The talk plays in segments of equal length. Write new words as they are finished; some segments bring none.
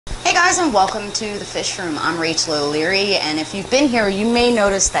Hey guys, and welcome to the Fish Room. I'm Rachel O'Leary, and if you've been here, you may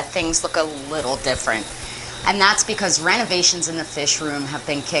notice that things look a little different. And that's because renovations in the Fish Room have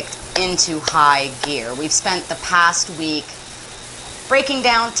been kicked into high gear. We've spent the past week breaking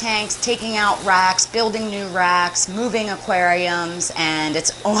down tanks, taking out racks, building new racks, moving aquariums, and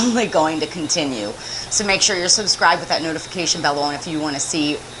it's only going to continue. So make sure you're subscribed with that notification bell on if you want to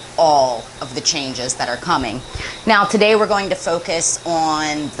see all of the changes that are coming. Now today we're going to focus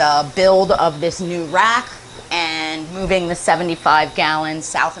on the build of this new rack and moving the 75-gallon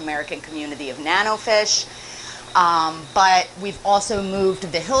South American Community of nanofish. But we've also moved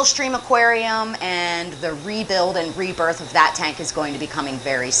the Hillstream aquarium, and the rebuild and rebirth of that tank is going to be coming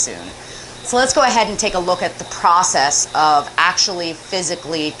very soon. So let's go ahead and take a look at the process of actually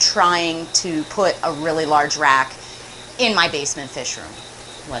physically trying to put a really large rack in my basement fish room.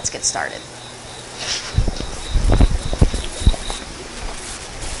 Let's get started.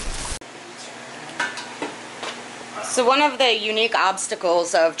 So one of the unique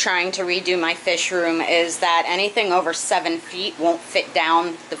obstacles of trying to redo my fish room is that anything over 7 feet won't fit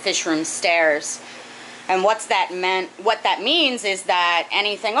down the fish room stairs. And what that means is that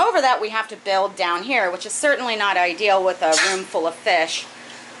anything over that we have to build down here, which is certainly not ideal with a room full of fish.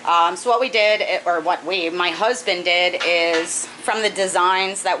 So what we did, my husband did, is from the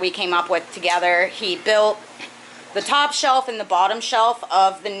designs that we came up with together, he built the top shelf and the bottom shelf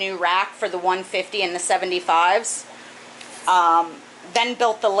of the new rack for the 150 and the 75s. Then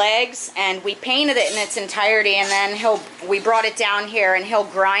built the legs, and we painted it in its entirety, and then we brought it down here, and he'll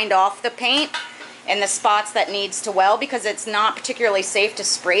grind off the paint in the spots that needs to well, because it's not particularly safe to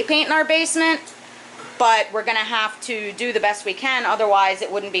spray paint in our basement. But we're going to have to do the best we can, otherwise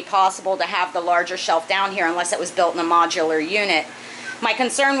it wouldn't be possible to have the larger shelf down here unless it was built in a modular unit. My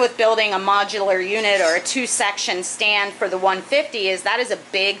concern with building a modular unit or a 2-section stand for the 150 is that is a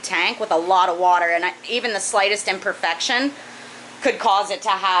big tank with a lot of water, and even the slightest imperfection could cause it to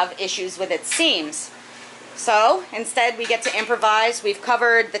have issues with its seams. So instead we get to improvise. We've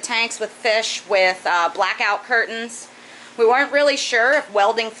covered the tanks with fish with blackout curtains. We weren't really sure if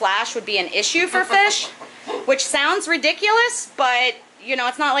welding flash would be an issue for fish, which sounds ridiculous, but you know,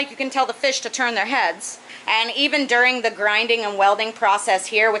 it's not like you can tell the fish to turn their heads. And even during the grinding and welding process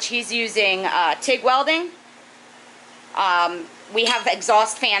here, which he's using TIG welding, we have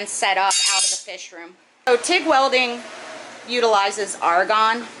exhaust fans set up out of the fish room. So TIG welding utilizes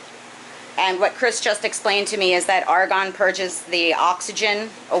argon. And what Chris just explained to me is that argon purges the oxygen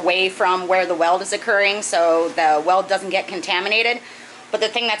away from where the weld is occurring, so the weld doesn't get contaminated. But the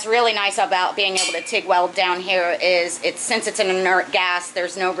thing that's really nice about being able to TIG weld down here is since it's an inert gas,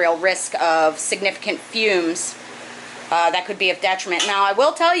 there's no real risk of significant fumes that could be of detriment. Now, I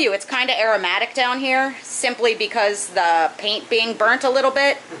will tell you, it's kind of aromatic down here, simply because the paint being burnt a little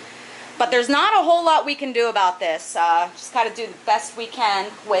bit. But there's not a whole lot we can do about this. Just got to do the best we can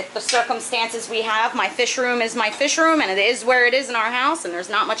with the circumstances we have. My fish room is my fish room, and it is where it is in our house, and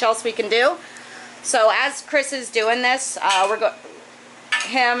there's not much else we can do. So as Chris is doing this,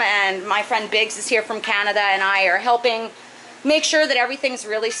 him and my friend Biggs is here from Canada, and I are helping make sure that everything's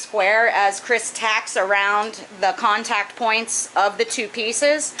really square as Chris tacks around the contact points of the two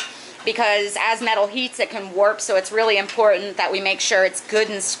pieces. Because as metal heats, it can warp, so it's really important that we make sure it's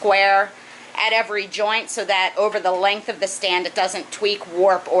good and square at every joint so that over the length of the stand it doesn't tweak,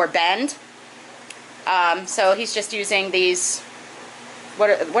 warp, or bend. So he's just using these,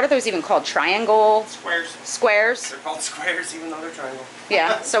 what are those even called? Triangle? Squares. Squares? They're called squares even though they're triangle.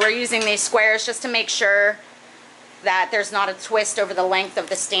 Yeah, so we're using these squares just to make sure that there's not a twist over the length of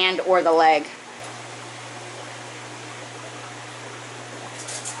the stand or the leg.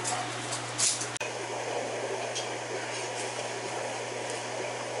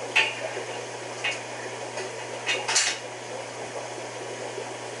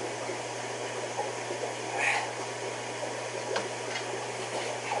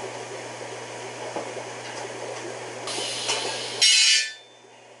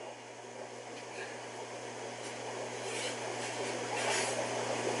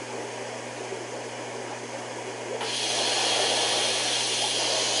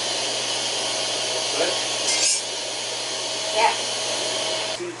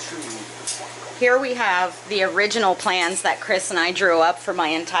 Here we have the original plans that Chris and I drew up for my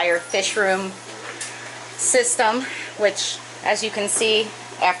entire fish room system, which, as you can see,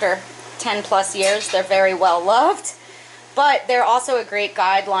 after 10 plus years, they're very well loved. But they're also a great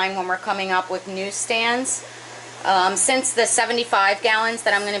guideline when we're coming up with new stands. Since the 75 gallons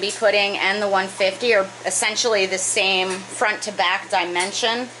that I'm going to be putting and the 150 are essentially the same front to back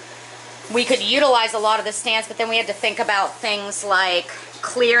dimension, we could utilize a lot of the stands, but then we had to think about things like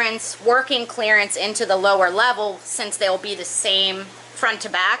clearance, working clearance into the lower level, since they'll be the same front to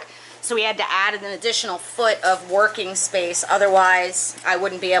back. So we had to add an additional foot of working space. Otherwise, I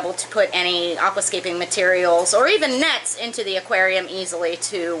wouldn't be able to put any aquascaping materials or even nets into the aquarium easily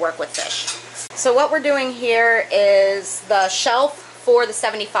to work with fish. So what we're doing here is the shelf for the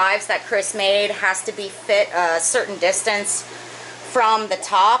 75s that Chris made has to be fit a certain distance from the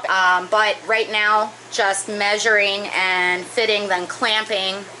top, but right now just measuring and fitting, then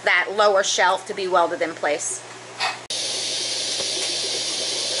clamping that lower shelf to be welded in place.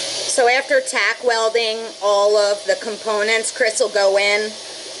 So after tack welding all of the components, Chris will go in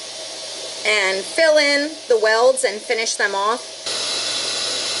and fill in the welds and finish them off.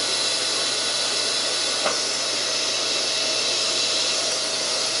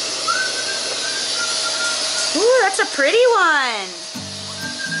 Ooh, that's a pretty one.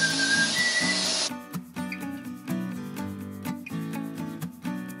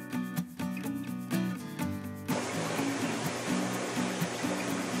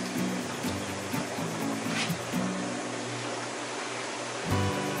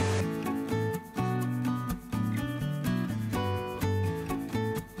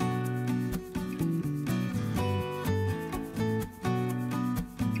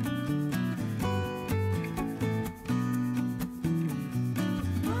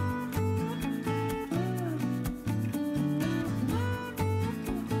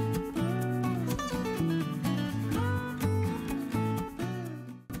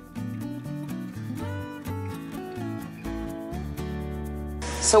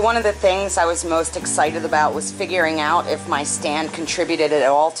 So one of the things I was most excited about was figuring out if my stand contributed at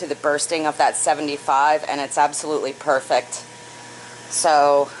all to the bursting of that 75, and it's absolutely perfect.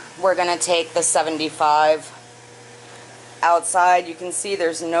 So we're going to take the 75 outside. You can see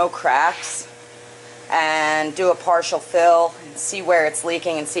there's no cracks, and do a partial fill and see where it's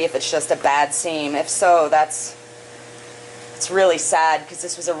leaking and see if it's just a bad seam. If so, it's really sad, because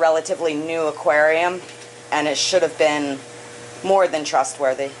this was a relatively new aquarium and it should have been more than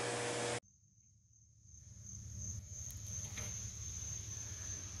trustworthy.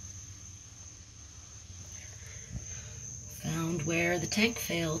 Found where the tank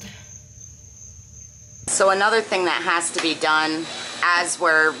failed. So another thing that has to be done as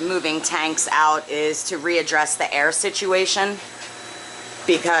we're moving tanks out is to readdress the air situation,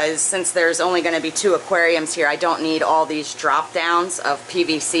 because since there's only going to be 2 aquariums here, I don't need all these drop downs of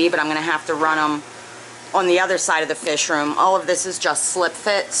PVC, but I'm going to have to run them on the other side of the fish room. All of this is just slip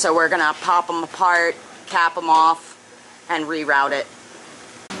fit, so we're going to pop them apart, cap them off, and reroute it.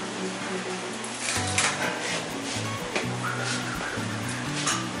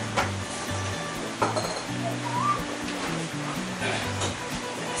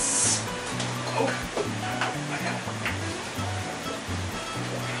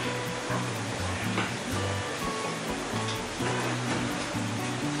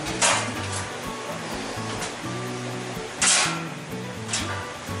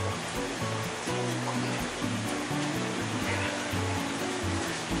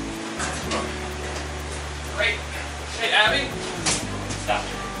 Hey, Abby? Stop.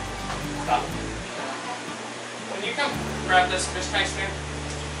 Stop. Can you come grab this fish tank stand?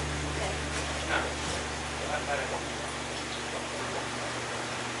 No.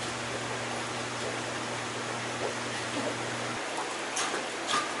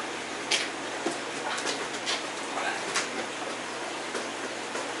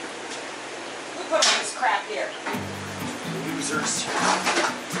 Who put all this crap here? Losers.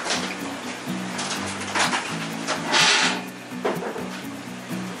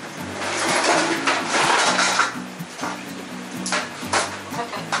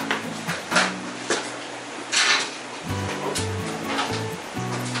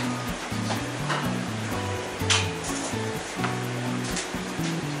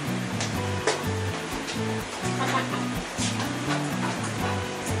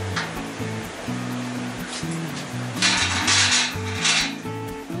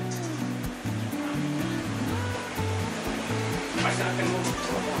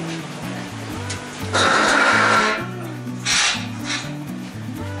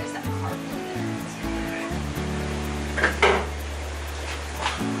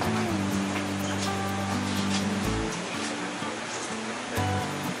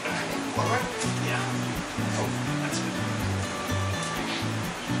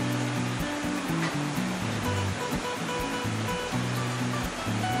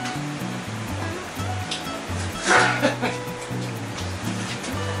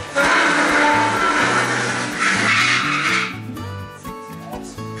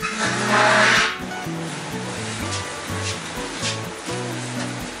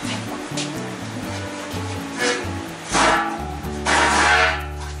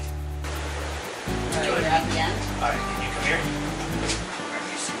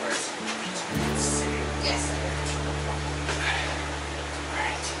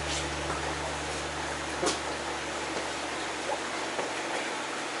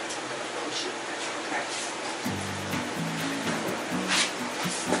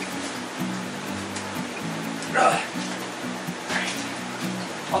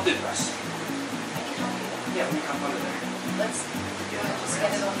 I'll do the rest. Yeah, we come under there. Let's just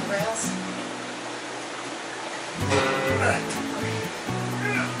get it on the rails.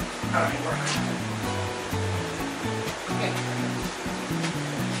 Alright, work. Okay.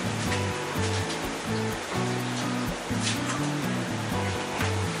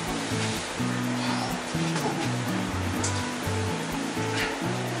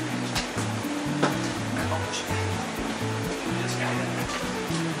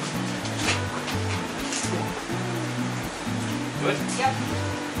 Good? Yep.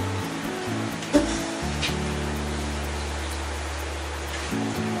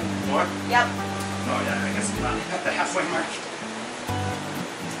 More? Yep. Oh yeah, I guess I'm not at the halfway mark.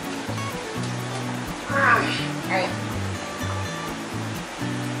 All right.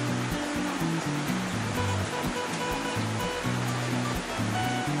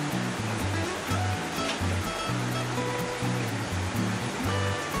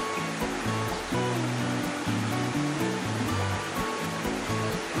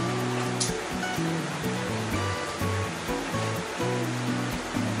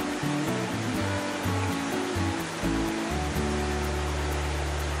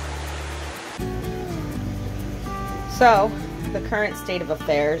 So, the current state of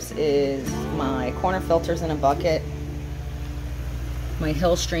affairs is my corner filters in a bucket, my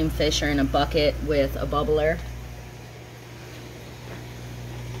hillstream fish are in a bucket with a bubbler.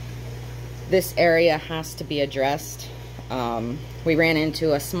 This area has to be addressed. We ran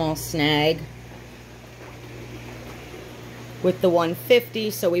into a small snag with the 150,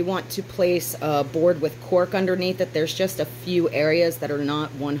 so we want to place a board with cork underneath it. There's just a few areas that are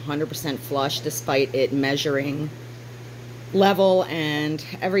not 100% flush despite it measuring level and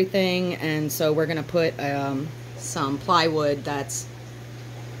everything, and so we're gonna put some plywood that's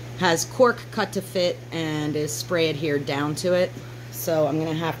has cork cut to fit and is spray adhered down to it. So I'm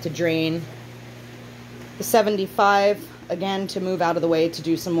gonna have to drain the 75 again to move out of the way to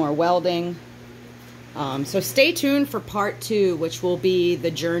do some more welding. So stay tuned for part 2, which will be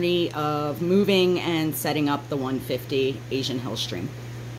the journey of moving and setting up the 150 Asian Hillstream.